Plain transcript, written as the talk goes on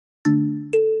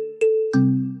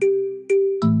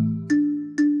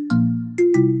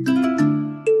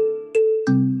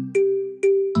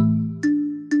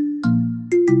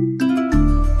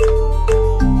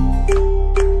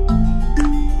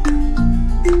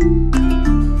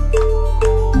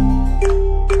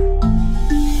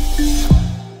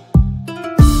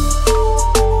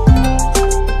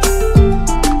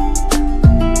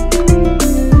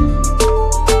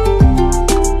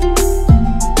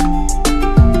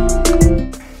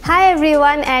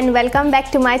everyone and welcome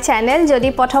back to my channel.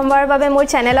 Jodi prothombar babe mor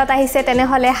channelot ahise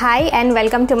tenehole hi and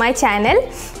welcome to my channel.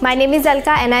 My name is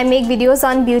Alka and I make videos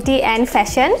on beauty and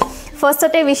fashion. First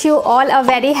I wish you all a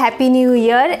very happy new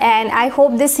year and I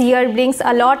hope this year brings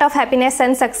a lot of happiness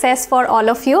and success for all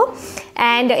of you.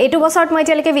 And etu bosort moi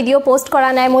teleke video post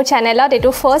kora nai mor channelot etu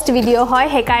first video hoy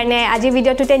he karne aji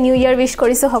video tute new year wish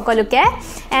korisu hokoluke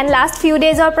and last few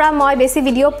days or pra moi besi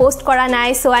video post kora nai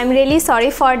so I'm really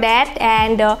sorry for that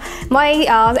and moi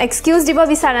excuse dibo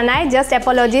bisara nai just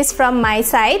apologies from my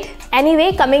side. Anyway,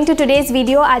 coming to today's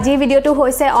video, aji video to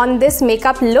hoise on this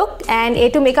makeup look and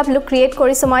etu makeup look create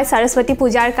korisu moi Saraswati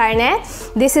Pujar karne.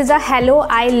 This is a hello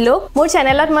eye look. Mor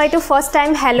channelot moi etu first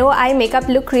time hello eye makeup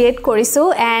look create korisu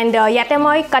and yate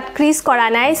moi cut crease kora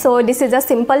nai, so this is a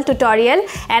simple tutorial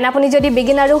and apuni jodi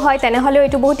beginner hoy tenehole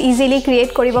etu bahut easily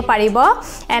create koribo paribo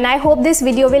and I hope this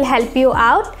video will help you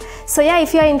out. So yeah,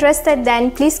 if you are interested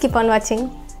then please keep on watching.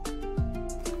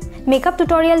 Makeup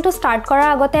tutorial to start kora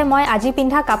agote moi aji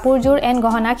pindha kapur jur and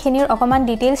gohana khinir okoman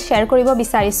details share koribo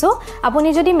bisarisu.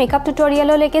 Apuni jodi makeup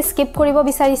tutorial leke skip koribo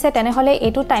bisarise tenehole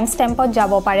etu timestamp ot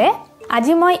jabo pare.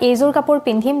 আজি মই Azure কাপোৰ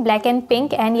পিন্ধিম black and pink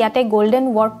and ইয়াতে golden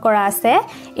work কৰা আছে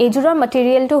এজুৰৰ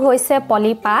ম্যাটেৰিয়েলটো হৈছে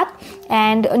পলিপাট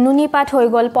and নুনি পাট হৈ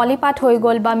গল পলিপাট হৈ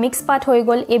গল বা মিক্স পাট হৈ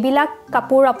গল এবিলাক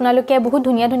কাপোৰ আপোনালোকে বহুত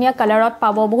ধুনিয়া ধুনিয়া কালাৰত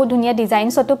পাব বহুত ধুনিয়া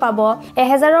ডিজাইনছটো পাব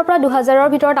 1000 ৰ পৰা 2000 ৰ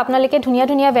ভিতৰত আপোনালোকে ধুনিয়া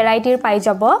ধুনিয়া ভেৰাইটিৰ পাই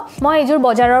যাব মই এজুৰ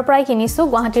বজাৰৰ পৰাই কিনিছো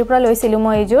গুৱাহাটীৰ পৰা লৈছিলো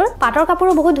মই এজুৰ পাটৰ কাপোৰ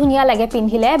বহুত ধুনিয়া লাগে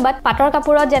পিন্ধিলে বাট পাটৰ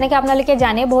কাপোৰত যেনেকৈ আপোনালোকে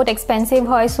জানে বহুত এক্সপেন্সিভ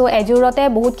হয় সো এজুৰতে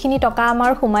বহুতখিনি টকা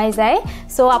আমাৰ সোমাই যায়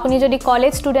সো আপুনি যদি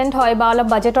কলেজ স্টুডেন্ট হয় বা অলপ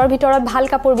বাজেটৰ ভিতৰত ভাল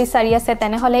কাপোৰ বিচাৰি আছে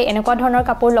তেনেহলে এনেকুৱা ধৰণৰ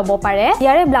কাপোৰ লব পাৰে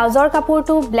ইয়াৰে ব্লাউজৰ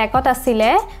কাপোৰটো ব্ল্যাকত আছিল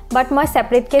বাট মই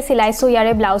সেপাৰেট কে সিলাইছো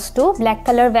ইয়াৰে ব্লাউজটো ব্ল্যাক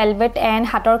কালাৰ ভেলভেট এন্ড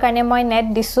হাতৰ কাৰণে মই নেট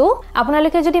দিছো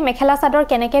আপোনালোকে যদি মেখেলা চাদৰ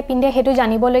কেনেকৈ পিন্ধে হেতু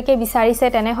জানিবলৈকে বিচাৰিছে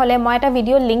তেনেহলে মই এটা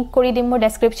ভিডিও লিংক কৰি দিম মোৰ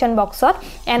ডেসক্ৰিপচন বক্সত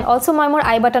এন্ড অলসো মই মোৰ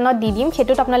আই বাটনত দি দিম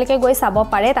হেতুত আপোনালোকে গৈ চাব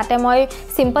পাৰে তাতে মই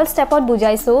সিম্পল স্টেপত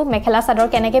বুজাইছো মেখেলা চাদৰ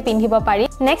কেনেকৈ পিন্ধিব পাৰি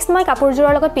নেক্সট মই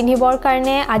কাপোৰজোৰৰ লগত পিন্ধিবৰ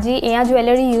কাৰণে আজি এয়া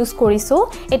জুৱেলাৰী ইউজ কৰিছো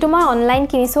এটো মই অনলাইন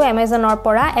কিনিছো Amazonৰ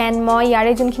পৰা এন্ড মই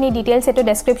ইয়াৰে যোনখিনি ডিটেইলছ এটো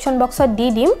ডেসক্ৰিপচন বক্সত দি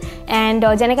দিম এন্ড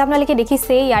যেনেকৈ আপোনালোকে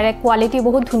দেখিছে ইয়াৰে কোৱালিটি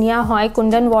বহুত ধুনিয়া হয়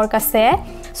কুন্দন ওয়াৰ্ক আছে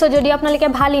সো যদি আপোনালোকে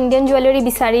ভাল ইন্ডিয়ান জুৱেলাৰী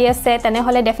বিচাৰি আছে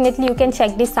তেনেহলে definitely U can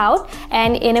check this out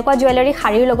and এনেকুৱা জুৱেলাৰী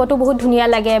শাৰীৰ লগতো বহুত ধুনিয়া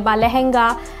লাগে বা লেহেঙ্গা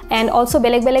এন্ড অলসো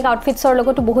বেলেগ বেলেগ আউটফিটছৰ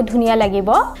লগতো বহুত ধুনিয়া লাগিব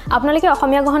আপোনালোকে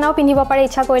অসমীয়া গহনাও পিন্ধিব পাৰে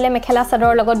ইচ্ছা কৰিলে মেখেলা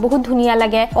চাদৰৰ লগত বহুত ধুনিয়া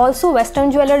লাগে অলসো ওয়েস্টাৰ্ন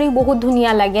জুৱেলাৰী বহুত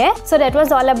ধুনিয়া লাগে so that was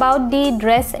all about the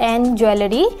dress and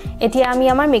jewellery এতিয়া আমি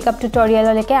আমাৰ মেকআপ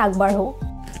টিউটোৰিয়েললৈকে আগবাঢ়ো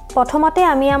প্ৰথমতে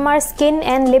আমি আমাৰ স্কিন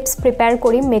এন্ড লিপস প্ৰিপেয়াৰ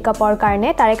কৰিম মেকআপৰ কাৰণে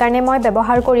তাৰে কাৰণে মই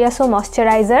ব্যৱহাৰ কৰি আছো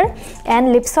ময়শ্চাৰাইজাৰ এন্ড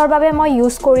লিপসৰ বাবে মই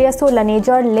ইউজ কৰি আছো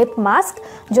LANEIGEৰ লিপ মাস্ক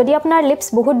যদি আপোনাৰ লিপস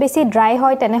বহুত বেছি ড্ৰাই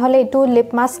হয় তেনেহলে এটো লিপ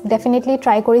মাস্ক ডেফিনেটলি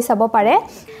ট্ৰাই কৰি চাব পাৰে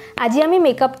আজি আমি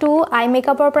মেকআপটো আই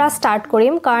মেকআপৰ পৰা স্টাৰ্ট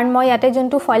কৰিম কাৰণ মই ইয়াতে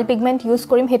যোনটো ফয়েল পিগমেন্ট ইউজ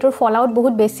কৰিম হেতুৰ ফল আউট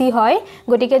বহুত বেছি হয়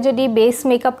গটিকে যদি বেস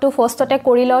মেকআপটো ফাৰ্ষ্টতে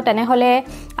কৰি লও তেনেহলে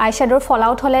আইশ্যাডোৰ ফল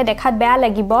আউট হলে দেখাত বেয়া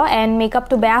লাগিব এন্ড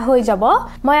মেকআপটো বেয়া হৈ যাব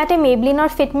মই ইয়াতে Maybellineৰ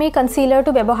ফিট মি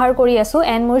কনসিলাৰটো ব্যৱহাৰ কৰি আছো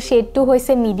এন্ড মোৰ শেডটো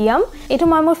হৈছে মিডিয়াম এটো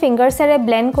মই মোৰ ফিংগাৰছেৰে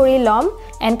ব্লেন্ড কৰি লম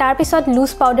এন্ড তাৰ পিছত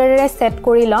লুজ পাউডাৰেৰে সেট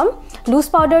কৰি লম লুজ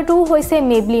পাউডাৰটো হৈছে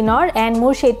Maybellineৰ এন্ড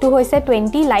মোৰ শেডটো হৈছে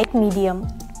 20 লাইট মিডিয়াম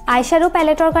আইশ্যাডো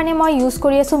প্যালেটৰ কাৰণে মই ইউজ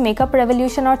কৰি আছো makeup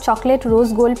ৰেভলিউশনৰ chocolate rose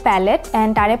gold palette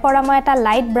and তাৰে পৰা মই এটা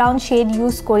লাইট ব্ৰাউন শেড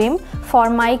ইউজ কৰিম ফৰ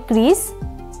মাই ক্ৰিজ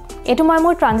এটো মই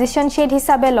মোৰ ট্ৰানজিশন শেড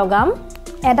হিচাপে লগাম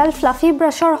এডাল ফ্লাফি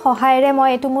ব্ৰাছৰ সহায়েৰে মই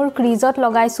এটো মোৰ ক্ৰিজত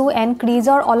লগাইছো এন্ড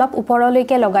ক্ৰিজৰ অলপ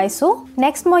ওপৰলৈকে লগাইছো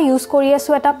নেক্সট মই ইউজ কৰি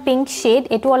আছো এটা পিংক শেড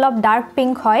এটো অলপ ডাৰ্ক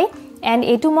পিংক হয় এন্ড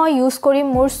এটো মই ইউজ কৰিম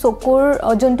মোৰ চকুৰ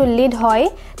যোনটো লিড হয়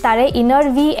তাৰে inner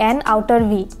V and outer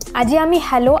V আজি আমি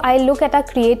হেলো আই লুক এটা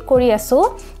ক্ৰিয়েট কৰি আছো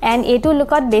এন্ড এটো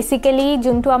লুকত বেসিক্যালি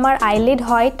যোনটো আমাৰ আইলিড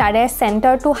হয় তাৰে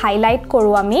সেন্টাৰটো হাইলাইট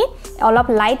কৰো আমি অলপ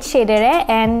লাইট শেডেৰে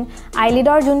এন্ড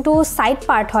আইলিডৰ যোনটো সাইড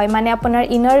পাৰ্ট হয় মানে আপোনাৰ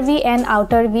inner V and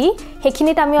outer V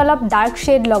হেখিনিত আমি অলপ ডাৰ্ক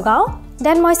শেড লগাও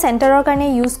দেন মই সেন্টাৰৰ কাৰণে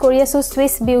ইউজ কৰি আছো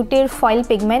সুইস বিউটিৰ ফয়েল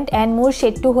পিগমেন্ট এন্ড মোৰ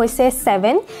শেডটো হৈছে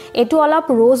 7 এটো অলপ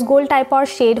ৰ'জ গোল্ড টাইপৰ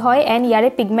শেড হয় এন্ড ইয়াৰে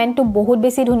পিগমেন্টটো বহুত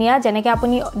বেছি ধুনিয়া যেনেকৈ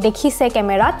আপুনি দেখিছে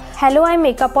কেমেৰাত হেলো আই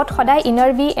মেকআপত সদায়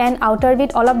ইনাৰ ভি এন্ড আউটাৰ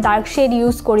ভিত অলপ ডাৰ্ক শেড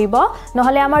ইউজ কৰিব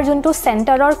নহলে আমাৰ যোনটো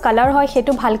সেন্টাৰৰ কালাৰ হয়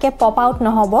হেতু ভালকে পপ আউট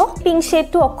নহব পিংক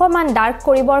শেডটো অকমান ডাৰ্ক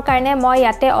কৰিবৰ কাৰণে মই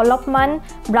ইয়াতে অলপমান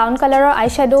ব্ৰাউন কালাৰৰ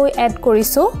আইশ্যাডো এড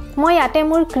কৰিছো মই ইয়াতে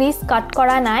মোৰ ক্ৰিজ কাট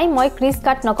কৰা নাই মই ক্ৰিজ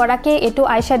কাট নকৰাকে এটো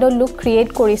আইশ্যাডো লুক ক্ৰিয়েট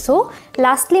কৰিছো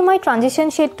লাষ্টলি মই ট্ৰানজিশন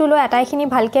শেডটো লৈ আটাইখিনি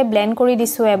ভালকে ব্লেন্ড কৰি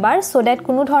দিছো এবাৰ সো দ্যাট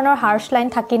কোনো ধৰণৰ হাৰ্শ লাইন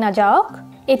থাকি না যাওক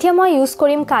এতিয়া মই ইউজ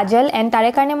কৰিম কাজল এন্ড তাৰে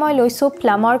কাৰণে মই লৈছো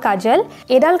প্লামৰ কাজল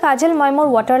এডাল কাজল মই মোৰ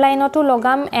ওয়াটাৰ লাইনটো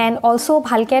লগাম এন্ড অলসো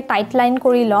ভালকে টাইট লাইন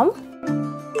কৰি লম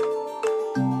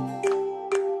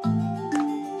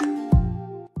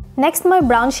Next মই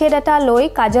brown shade এটা লৈ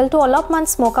কাজলটো অলপমান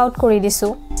স্মোক আউট কৰি দিছো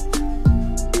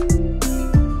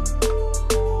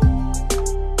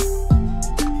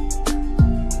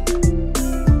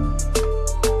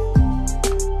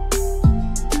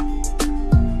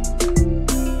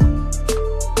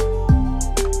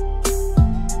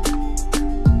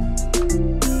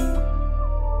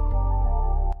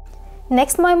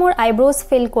Next মই মোৰ eyebrows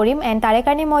fill কৰিম and তাৰে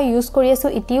কাৰণে মই ইউজ কৰি আছো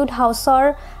Etude Houseৰ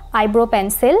eyebrow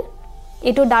pencil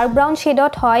এটো ডাৰ্ক ব্ৰাউন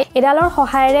শেডত হয় এডালৰ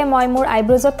সহায়েৰে মই মোৰ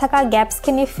আইব্ৰোজত থকা গ্যাপস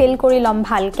খিনি ফিল কৰি লম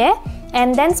ভালকে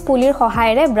এন্ড দেন স্পুলিৰ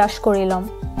সহায়েৰে ব্ৰাশ কৰি লম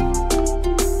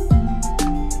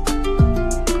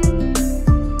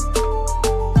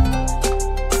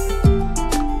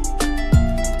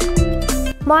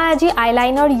মই আজি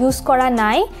আইলাইনাৰ ইউজ কৰা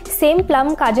নাই সেম প্লাম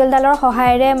কাজল ডালৰ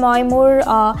সহায়েৰে মই মোৰ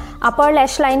আপাৰ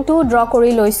ল্যাশ লাইনটো ড্ৰ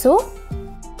কৰি লৈছো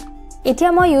এতিয়া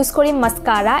মই ইউজ কৰিম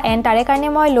mascara and তাৰে কাৰণে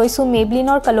মই লৈছো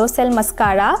Maybelline Colossal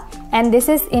mascara and this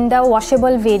is in the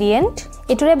washable variant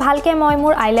এটোৰে ভালকে মই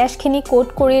মোৰ eyelash খিনি কোট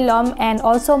কৰি লম and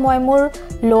also মই মোৰ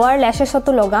lower lashes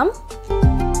অটো লগাম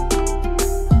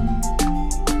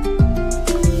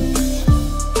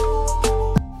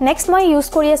Next মই ইউজ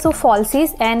কৰি আছো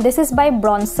falsies and this is by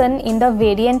Bronson in the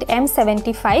variant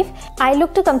M75 eye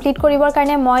look to complete কৰিবৰ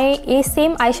কাৰণে মই এই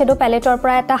same eyeshadow palette ৰ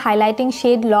পৰা এটা highlighting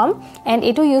shade লম and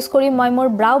এটো ইউজ কৰি মই মোৰ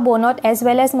brow bone as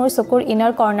well as মোৰ চকুৰ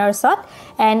inner corners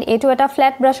and এটো এটা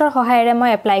flat brush ৰ সহায়েৰে মই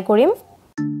এপ্লাই কৰিম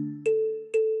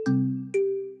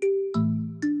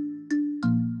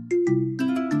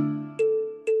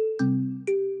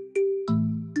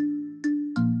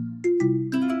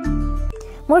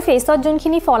মোৰ ফেসত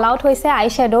যোনখিনি ফল আউট হৈছে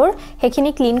আইশ্যাডোৰ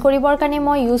হেখিনি ক্লিন কৰিবৰ কাৰণে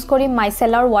মই ইউজ কৰিম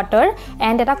মাইসেলাৰ ওয়াটাৰ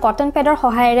এন্ড এটা কটন প্যাডৰ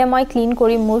সহায়েৰে মই ক্লিন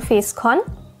কৰিম মোৰ ফেসখন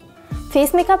ফেস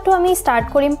মেকআপটো আমি স্টাৰ্ট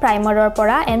কৰিম প্ৰাইমাৰৰ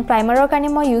পৰা এন্ড প্ৰাইমাৰৰ কাৰণে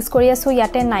মই ইউজ কৰি আছো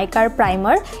ইয়াতে নাইকাৰ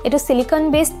প্ৰাইমাৰ এটো সিলিকন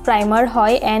বেসড প্ৰাইমাৰ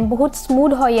হয় এন্ড বহুত স্মুথ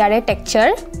হয় ইয়াৰে টেক্সচাৰ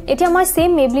এতিয়া মই সেম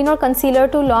Maybelline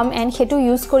কনসিলাৰটো লম এন্ড হেতু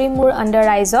ইউজ কৰিম মোৰ আন্ডাৰ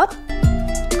আইজত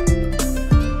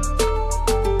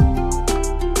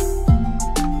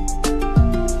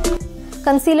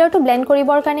Concealer to blend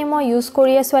কৰিবৰ কাৰণে মই ইউজ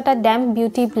কৰি আছো এটা damp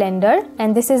beauty blender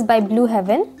and this is by Blue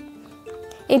Heaven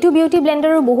এটো beauty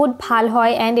blender বহুত ভাল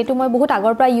হয় and এটো মই বহুত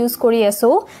আগৰ পৰা ইউজ কৰি আছো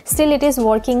still it is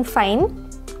working fine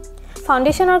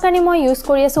Foundationৰ কাৰণে মই ইউজ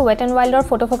কৰি আছো Wet n Wildৰ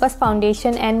Photo Focus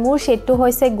Foundation and মোৰ শেডটো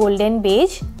হৈছে golden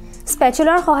beige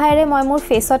Spatula ৰ সহায়েৰে মই মোৰ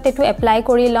ফেসত এটো এপ্লাই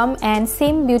কৰি লম and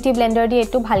same beauty blender দি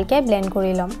এটো ভালকে blend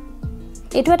কৰি লম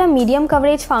এটো এটা medium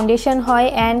coverage foundation হয়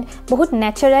and বহুত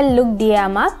natural look দিয়ে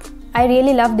আমাক I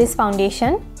really love this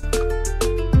foundation.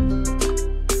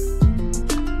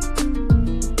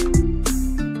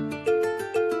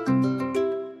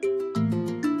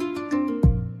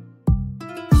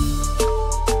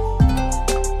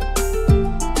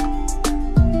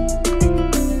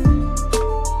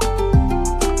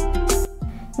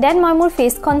 Then মই মোৰ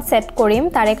ফেসখন সেট কৰিম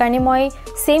তাৰে কাৰণে মই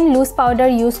same loose powder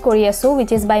use কৰি আছো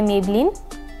which is by Maybelline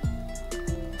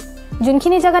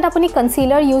যোনখিনি জায়গাত আপুনি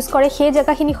কনসিলাৰ ইউজ কৰে সেই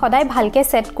জায়গাখিনি সদায় ভালকে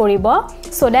সেট কৰিব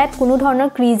সো দ্যাট কোনো ধৰণৰ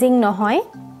ক্ৰিজিং নহয়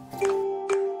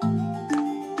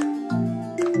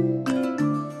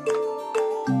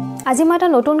আজি মই এটা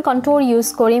নতুন কন্টুৰ ইউজ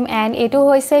কৰিম এন্ড এটো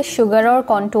হৈছে সুগাৰৰ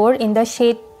কন্টুৰ in the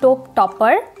shed top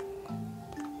topper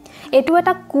এটো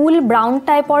এটা কুল ব্ৰাউন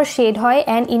টাইপৰ শেড হয়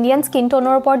এন্ড ইন্ডিয়ান স্কিন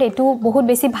টোনৰ ওপৰত এটো বহুত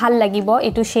বেছি ভাল লাগিব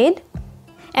এটো shed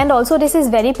and also this is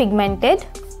very pigmented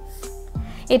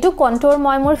এটো কন্টুৰ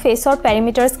মই মোৰ ফেসৰ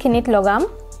পেৰিমিটাৰস খিনিত লগাম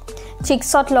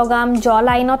চিকছত লগাম জ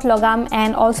লাইনত লগাম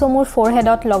এন্ড অলসো মোৰ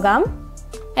ফৰহেডত লগাম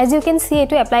as you can see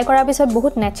এটো এপ্লাই কৰাৰ পিছত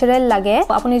বহুত নেচাৰেল লাগে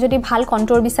আপুনি যদি ভাল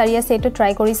কন্টুৰ বিচাৰি আছে এটো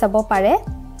ট্ৰাই কৰি চাব পাৰে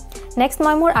নেক্সট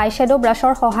মই মোৰ আইশ্যাডো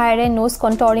ব্ৰাশৰ সহায়েৰে নোজ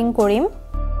কন্টুৰিং কৰিম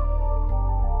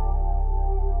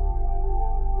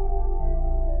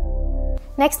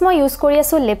Next মই ইউজ কৰি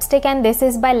আছো lipstick and this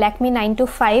is by Lakme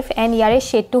 925 and ইয়াৰে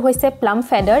শেডটো হৈছে Plum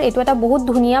Feather এটো এটা বহুত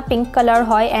ধুনিয়া পিংক কালাৰ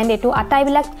হয় and এটো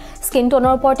আটাইবিলাক স্কিন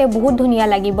টোনৰ ওপৰতে বহুত ধুনিয়া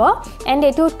লাগিব and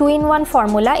এটো 2 in 1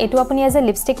 ফৰ্মুলা এটো আপুনি এজ এ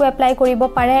লিপষ্টিকও এপ্লাই কৰিব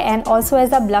পাৰে and also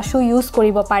as a blush use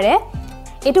কৰিব পাৰে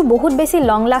এটো বহুত বেছি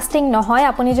লং লাস্টিং নহয়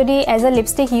আপুনি যদি এজ এ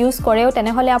লিপষ্টিক ইউজ কৰেও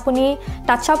তেনেহলে আপুনি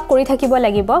টাচ আপ কৰি থাকিব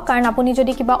লাগিব কাৰণ আপুনি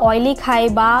যদি কিবা অয়েলি খায়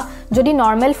বা যদি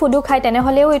নৰমাল ফুডো খায়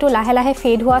তেনেহলেও এটো লাহে লাহে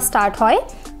ফেড হোৱা স্টাৰ্ট হয়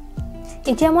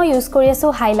এতিয়া মই ইউজ কৰি আছো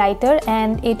হাইলাইটাৰ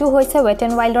এন্ড এটো হৈছে Wet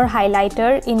n Wildৰ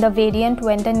highlighter in the variant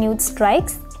When the Nude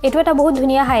Strikes এটো এটা বহুত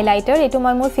ধুনিয়া হাইলাইটাৰ এটো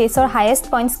মই মোৰ ফেসৰ হাইয়েস্ট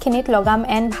পইণ্টস খিনিত লগাম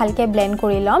এন্ড ভালকে ব্লেন্ড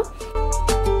কৰি লম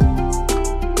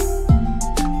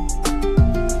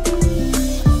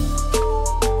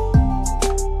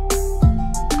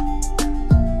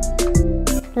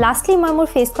Lastly মই মোৰ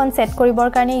ফেসখন সেট কৰিবৰ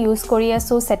কাৰণে ইউজ কৰি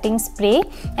আছো setting spray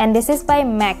and this is by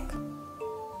MAC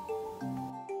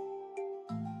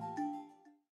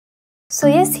So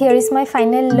yes, here is my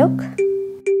final look.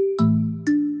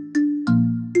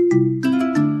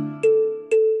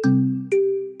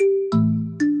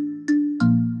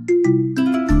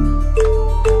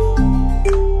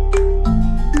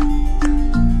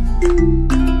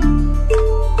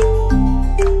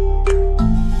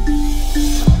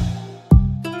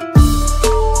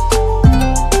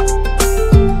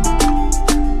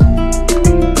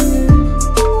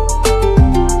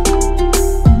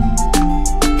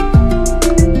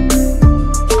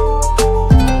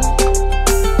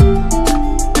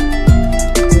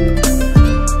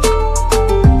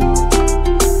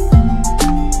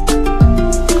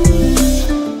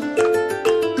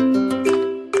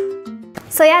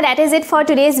 So yeah, that is it for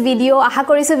today's video. Aha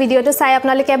korisu video to sai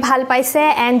apnaloke bhal paise,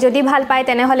 and jodi bhal pai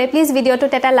tene hole please video to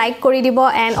teta like kori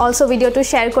dibo and also video to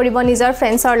share koribo nijor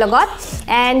friends or logot.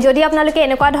 And jodi apnaloke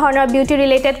enekwa dhornor beauty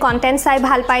related content sai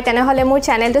bhal pai tene hole mur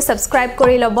channel to subscribe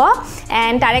kori lobo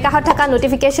and tare kahot thaka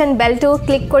notification bell to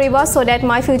click koribo so that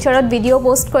my future video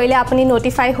post korile apuni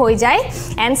notify hoi jay.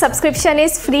 And subscription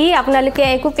is free, apnaloke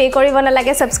eku pay koribo na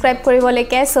lage subscribe koribo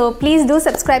leke. So please do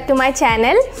subscribe to my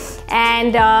channel.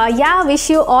 And yeah, wish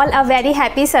you all a very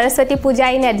happy Saraswati Puja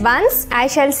in advance. I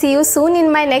shall see you soon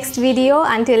in my next video.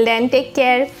 Until then, take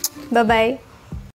care. Bye bye.